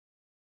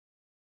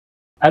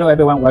Hello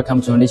everyone,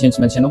 welcome to Adhesion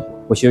instrument channel.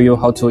 We'll show you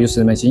how to use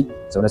the machine.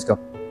 So let's go.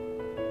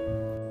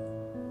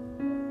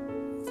 We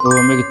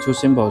will make two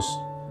symbols.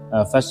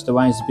 First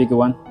one is big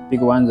one.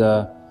 Big one,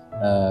 the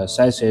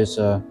size is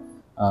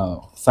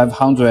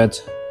 500.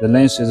 The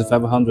length is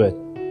 500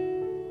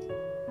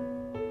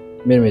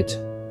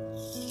 millimeter.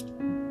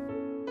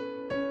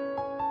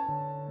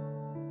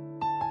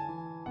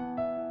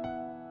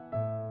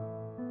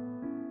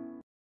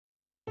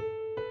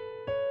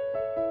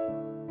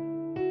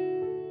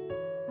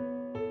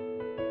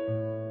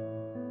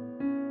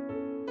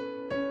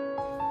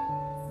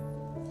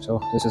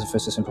 So this is the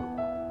first symbol.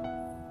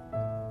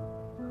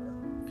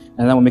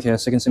 And then we'll make a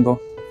second symbol.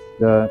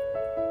 The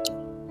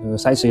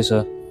size is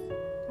the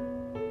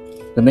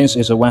length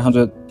is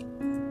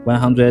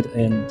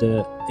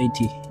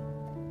 180. You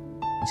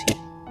see,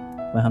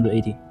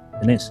 180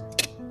 the length.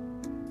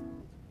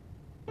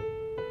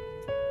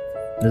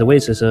 And the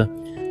width is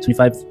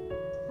 25.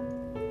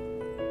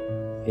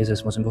 Here's a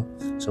small symbol.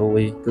 So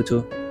we go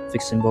to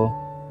fix symbol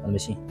on the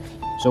machine.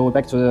 So we're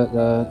back to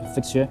the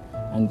fixture,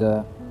 and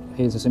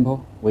here's the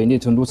symbol. We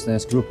need to loosen the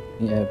screw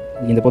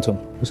in the bottom.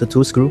 Use the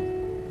two screw.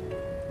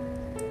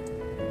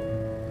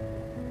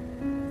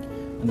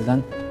 And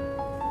then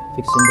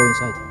fix symbol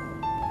inside.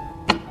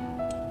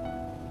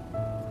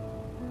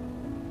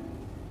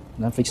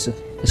 And then fix the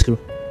screw.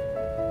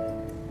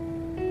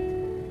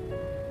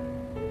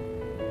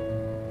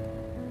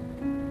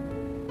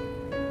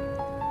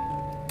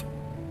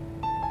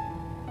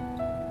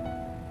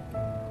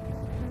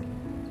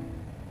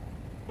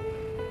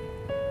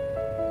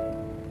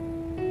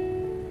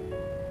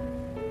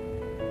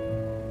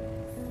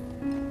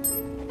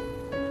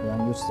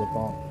 Then use the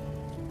bar,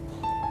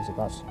 the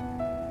bus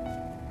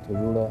to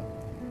rule the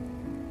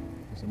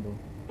symbol.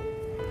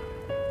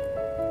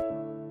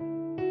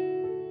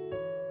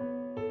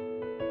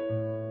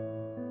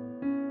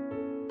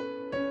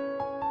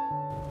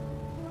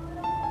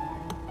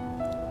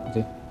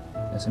 Okay,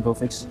 a simple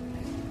fix.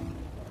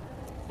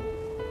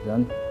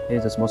 Then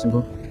here's a small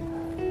symbol.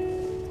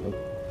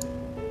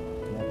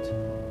 Left.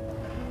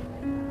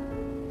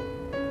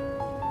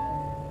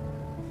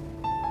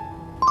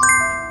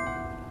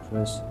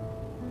 Press.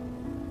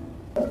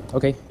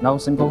 Okay, now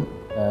simple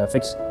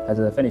fix has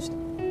finished,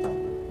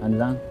 and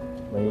then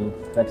we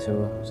back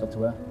to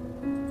software.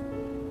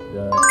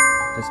 The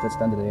test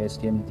standard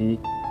ASTM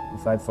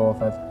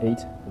D5458,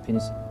 the pin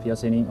is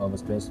piercing of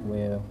stress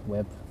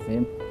web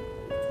frame.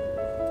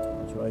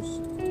 Choice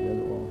the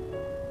other one.